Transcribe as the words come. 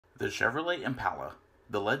The Chevrolet Impala,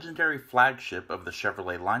 the legendary flagship of the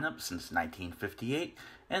Chevrolet lineup since 1958,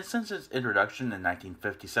 and since its introduction in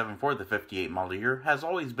 1957 for the 58 model year, has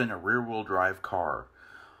always been a rear-wheel drive car.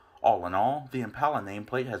 All in all, the Impala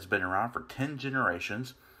nameplate has been around for 10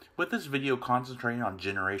 generations, with this video concentrating on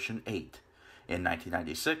Generation 8. In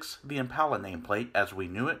 1996, the Impala nameplate, as we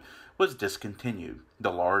knew it, was discontinued.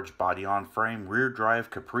 The large body-on-frame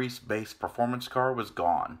rear-drive Caprice-based performance car was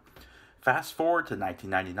gone. Fast forward to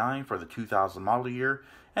 1999 for the 2000 model year,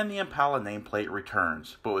 and the Impala nameplate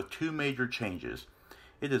returns, but with two major changes.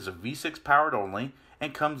 It is a V6 powered only,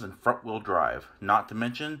 and comes in front-wheel drive, not to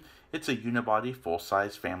mention it's a unibody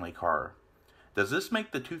full-size family car. Does this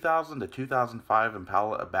make the 2000 to 2005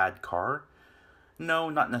 Impala a bad car?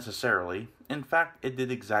 No, not necessarily. In fact, it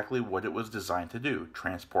did exactly what it was designed to do,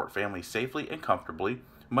 transport families safely and comfortably,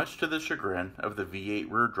 much to the chagrin of the V8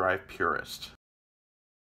 rear-drive purist.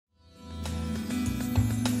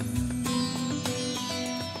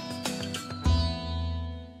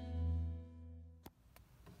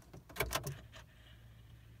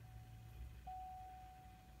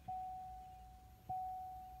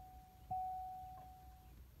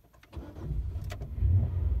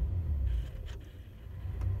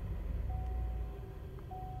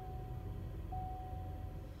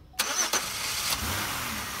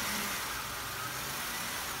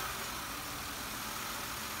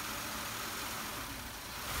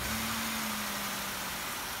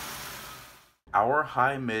 Our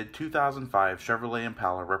high-mid 2005 Chevrolet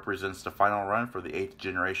Impala represents the final run for the 8th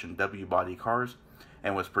generation W-body cars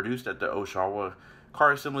and was produced at the Oshawa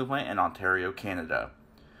Car Assembly Plant in Ontario, Canada.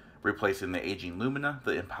 Replacing the aging Lumina,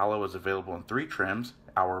 the Impala was available in 3 trims: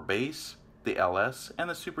 our base, the LS, and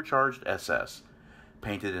the supercharged SS.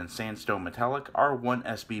 Painted in sandstone metallic, our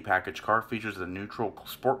 1SB package car features a neutral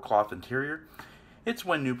sport cloth interior. Its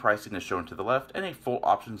when new pricing is shown to the left, and a full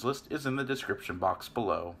options list is in the description box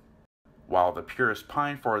below. While the purists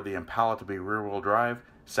pine for the Impala to be rear-wheel drive,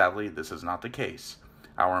 sadly this is not the case.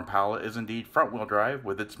 Our Impala is indeed front-wheel drive,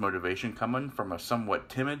 with its motivation coming from a somewhat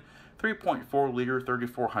timid 3.4-liter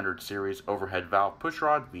 3400 series overhead valve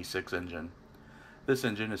pushrod V6 engine. This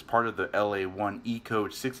engine is part of the LA1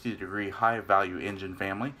 E-Code 60-degree high-value engine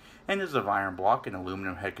family and is of iron block and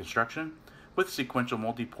aluminum head construction, with sequential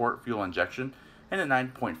multi-port fuel injection and a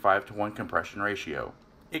 9.5 to 1 compression ratio.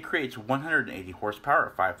 It creates 180 horsepower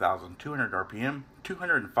at 5,200 RPM,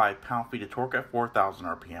 205 pound-feet of torque at 4,000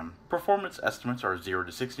 RPM. Performance estimates are 0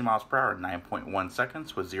 to 60 miles per hour in 9.1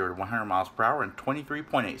 seconds, with 0 to 100 miles per hour in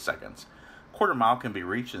 23.8 seconds. Quarter mile can be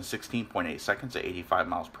reached in 16.8 seconds at 85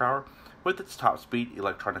 miles per hour, with its top speed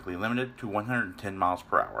electronically limited to 110 miles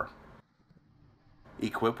per hour.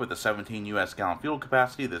 Equipped with a 17 US gallon fuel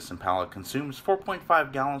capacity, this Impala consumes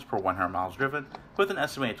 4.5 gallons per 100 miles driven, with an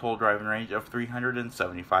estimated total driving range of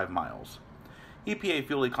 375 miles. EPA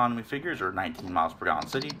fuel economy figures are 19 miles per gallon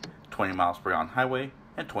city, 20 miles per gallon highway,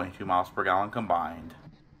 and 22 miles per gallon combined.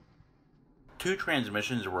 2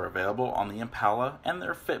 transmissions were available on the Impala, and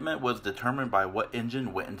their fitment was determined by what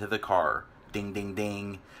engine went into the car. Ding ding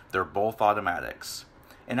ding, they're both automatics.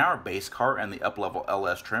 In our base car and the up-level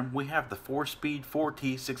LS trim, we have the 4-speed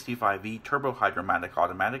 4T65E Turbo Hydromatic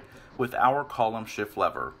Automatic with our column shift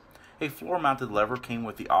lever. A floor-mounted lever came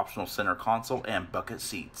with the optional center console and bucket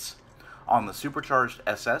seats. On the supercharged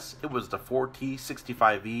SS, it was the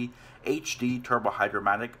 4T65E HD Turbo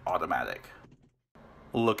Hydromatic Automatic.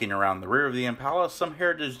 Looking around the rear of the Impala, some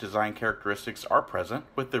heritage design characteristics are present,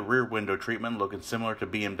 with the rear window treatment looking similar to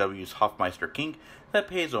BMW's Hofmeister King that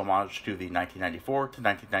pays homage to the 1994 to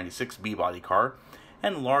 1996 B-body car,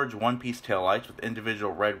 and large one-piece taillights with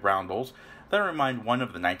individual red roundels that remind one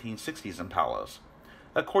of the 1960s Impalas.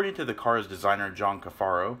 According to the car's designer John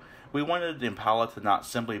Cafaro, we wanted the Impala to not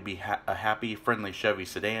simply be a happy, friendly Chevy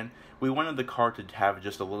sedan, we wanted the car to have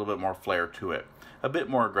just a little bit more flair to it, a bit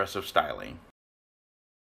more aggressive styling.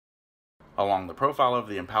 Along the profile of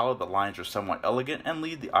the Impala, the lines are somewhat elegant and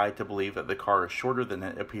lead the eye to believe that the car is shorter than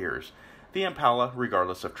it appears. The Impala,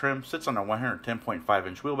 regardless of trim, sits on a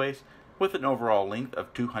 110.5-inch wheelbase with an overall length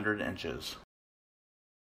of 200 inches.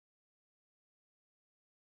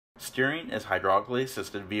 Steering is hydraulically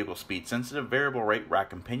assisted vehicle speed sensitive variable rate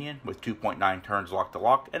rack and pinion with 2.9 turns lock to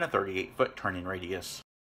lock and a 38-foot turning radius.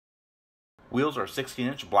 Wheels are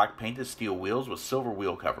 16-inch black painted steel wheels with silver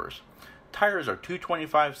wheel covers. Tires are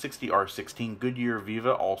 225/60R16 Goodyear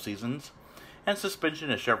Viva All Seasons, and suspension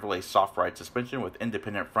is Chevrolet soft ride suspension with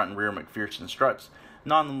independent front and rear McPherson struts,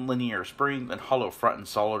 non-linear springs, and hollow front and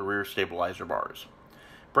solid rear stabilizer bars.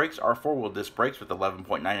 Brakes are 4-wheel disc brakes with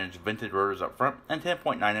 11.9-inch vented rotors up front and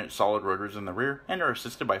 10.9-inch solid rotors in the rear, and are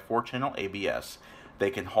assisted by 4-channel ABS. They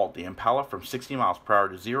can halt the Impala from 60 miles per hour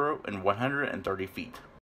to 0 in 130 feet.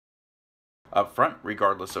 Up front,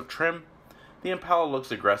 regardless of trim, the Impala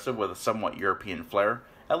looks aggressive with a somewhat European flair,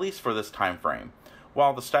 at least for this time frame.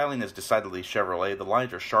 While the styling is decidedly Chevrolet, the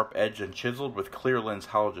lines are sharp-edged and chiseled with clear lens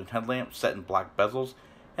halogen headlamps set in black bezels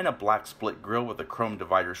and a black split grille with a chrome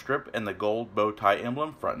divider strip and the gold bow tie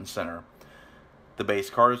emblem front and center. The base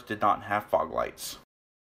cars did not have fog lights.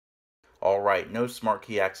 Alright, no smart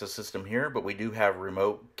key access system here, but we do have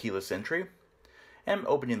remote keyless entry. And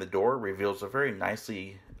opening the door reveals a very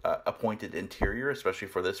nicely appointed interior, especially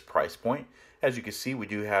for this price point. As you can see, we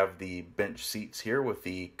do have the bench seats here with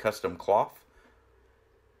the custom cloth.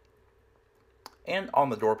 And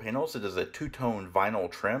on the door panels, it is a two-tone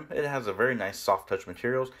vinyl trim. It has a very nice soft touch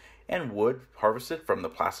materials and wood harvested from the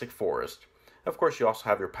plastic forest. Of course, you also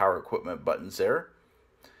have your power equipment buttons there.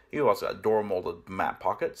 You also got door molded mat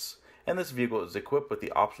pockets. And this vehicle is equipped with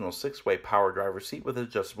the optional 6-way power driver seat with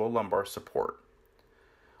adjustable lumbar support.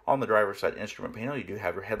 On the driver's side instrument panel, you do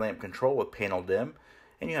have your headlamp control with panel dim,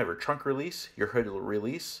 and you have your trunk release, your hood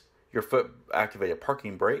release, your foot activated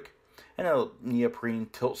parking brake, and a neoprene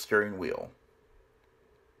tilt steering wheel.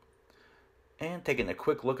 And taking a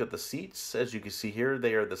quick look at the seats, as you can see here,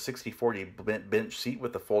 they are the 60/40 bench seat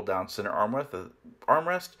with the fold-down center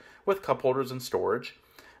armrest with cup holders and storage.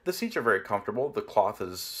 The seats are very comfortable, the cloth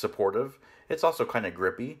is supportive, it's also kind of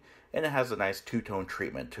grippy, and it has a nice two-tone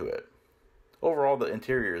treatment to it. Overall, the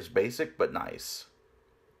interior is basic but nice.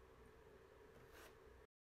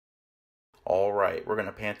 Alright, we're going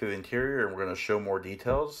to pan through the interior and we're going to show more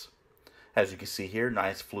details. As you can see here,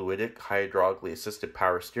 nice fluidic, hydraulically assisted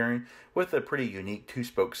power steering with a pretty unique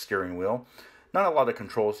two-spoke steering wheel. Not a lot of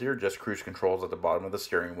controls here, just cruise controls at the bottom of the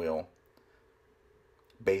steering wheel.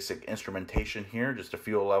 Basic instrumentation here, just a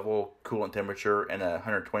fuel level, coolant temperature, and a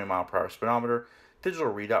 120 mile per hour speedometer,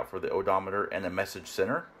 digital readout for the odometer, and a message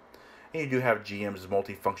center. And you do have GM's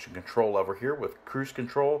multi-function control lever here with cruise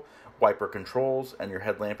control, wiper controls, and your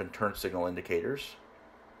headlamp and turn signal indicators.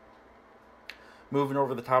 Moving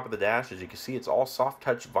over the top of the dash, as you can see, it's all soft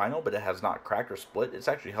touch vinyl, but it has not cracked or split. It's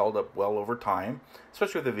actually held up well over time,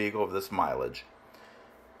 especially with a vehicle of this mileage.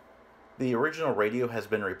 The original radio has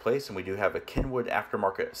been replaced, and we do have a Kenwood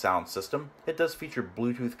aftermarket sound system. It does feature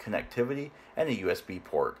Bluetooth connectivity and a USB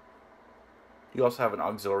port. You also have an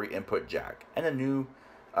auxiliary input jack and a new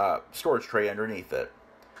storage tray underneath it.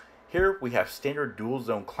 Here we have standard dual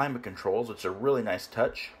zone climate controls, which is a really nice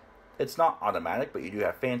touch. It's not automatic, but you do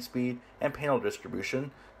have fan speed and panel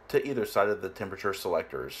distribution to either side of the temperature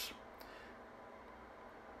selectors.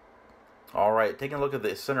 Alright, taking a look at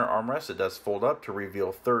the center armrest, it does fold up to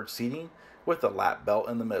reveal third seating with a lap belt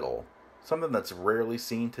in the middle, something that's rarely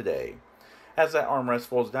seen today. As that armrest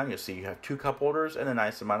folds down, you'll see you have two cup holders and a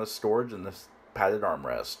nice amount of storage in this padded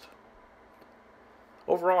armrest.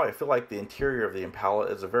 Overall, I feel like the interior of the Impala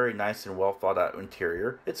is a very nice and well thought out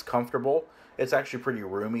interior. It's comfortable. It's actually pretty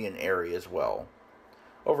roomy and airy as well.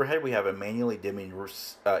 Overhead, we have a manually dimming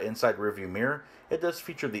inside rearview mirror. It does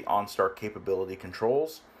feature the OnStar capability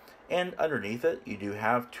controls. And underneath it, you do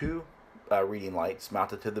have two reading lights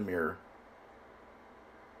mounted to the mirror.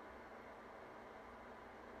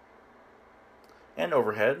 And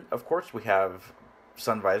overhead, of course, we have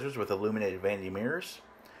sun visors with illuminated vanity mirrors.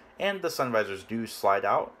 And the sun visors do slide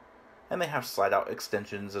out, and they have slide out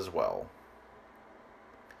extensions as well.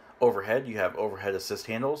 Overhead, you have overhead assist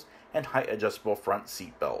handles and height adjustable front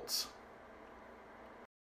seat belts.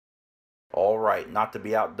 Alright, not to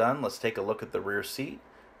be outdone, let's take a look at the rear seat.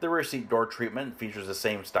 The rear seat door treatment features the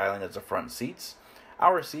same styling as the front seats.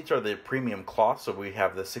 Our seats are the premium cloth, so we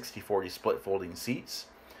have the 60/40 split folding seats.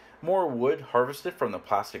 More wood harvested from the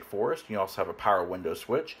plastic forest. You also have a power window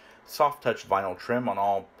switch, soft touch vinyl trim on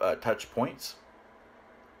all touch points.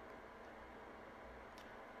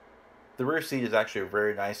 The rear seat is actually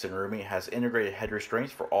very nice and roomy. It has integrated head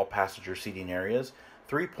restraints for all passenger seating areas,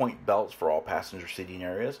 3-point belts for all passenger seating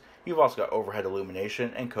areas. You've also got overhead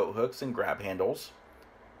illumination and coat hooks and grab handles.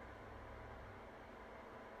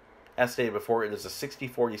 As stated before, it is a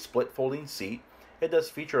 60/40 split folding seat. It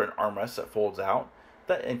does feature an armrest that folds out.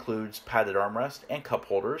 That includes padded armrest and cup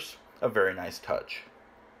holders, a very nice touch.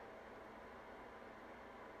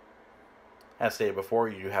 As stated before,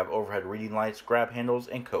 you do have overhead reading lights, grab handles,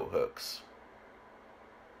 and coat hooks.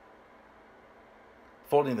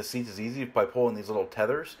 Folding the seats is easy by pulling these little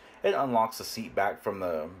tethers. It unlocks the seat back from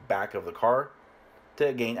the back of the car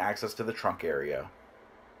to gain access to the trunk area.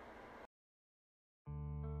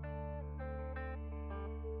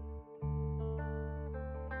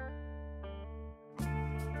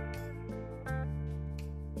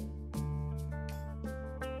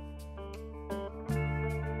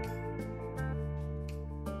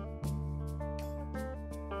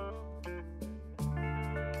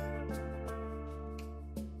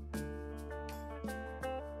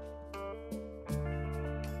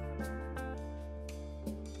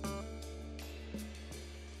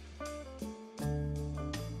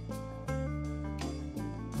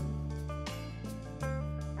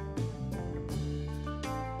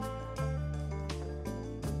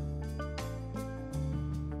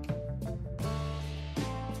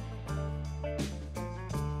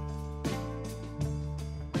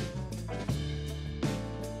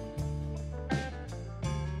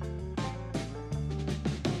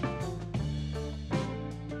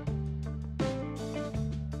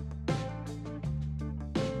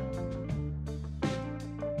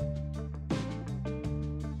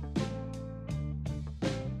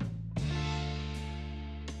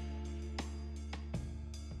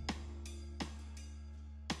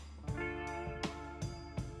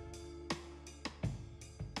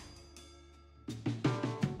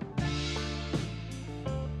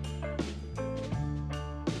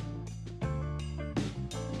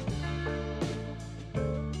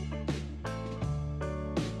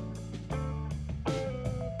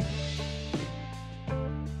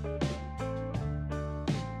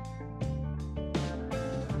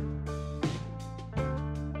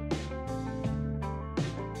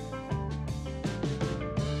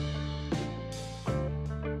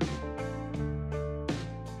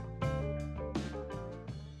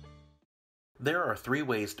 There are three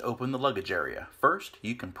ways to open the luggage area. First,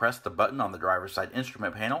 you can press the button on the driver's side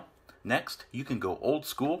instrument panel. Next, you can go old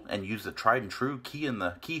school and use the tried and true key in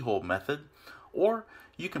the keyhole method. Or,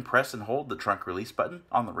 you can press and hold the trunk release button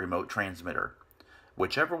on the remote transmitter.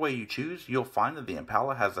 Whichever way you choose, you'll find that the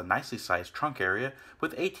Impala has a nicely sized trunk area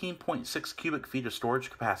with 18.6 cubic feet of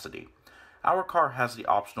storage capacity. Our car has the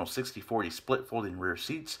optional 60/40 split folding rear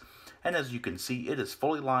seats, and as you can see, it is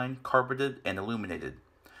fully lined, carpeted, and illuminated.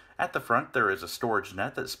 At the front, there is a storage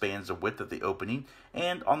net that spans the width of the opening,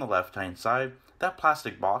 and on the left-hand side, that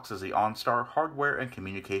plastic box is the OnStar hardware and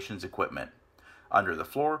communications equipment. Under the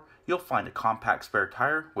floor, you'll find a compact spare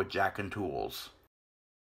tire with jack and tools.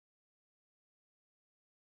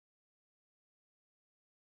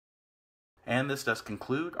 And this does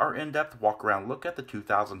conclude our in-depth walk-around look at the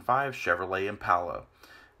 2005 Chevrolet Impala.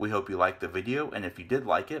 We hope you liked the video, and if you did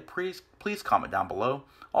like it, please comment down below.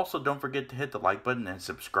 Also, don't forget to hit the like button and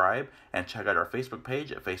subscribe, and check out our Facebook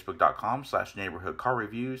page at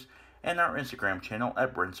facebook.com/neighborhoodcarreviews and our Instagram channel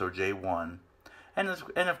at BrensoJ1. And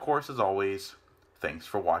of course, as always, thanks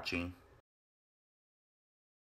for watching.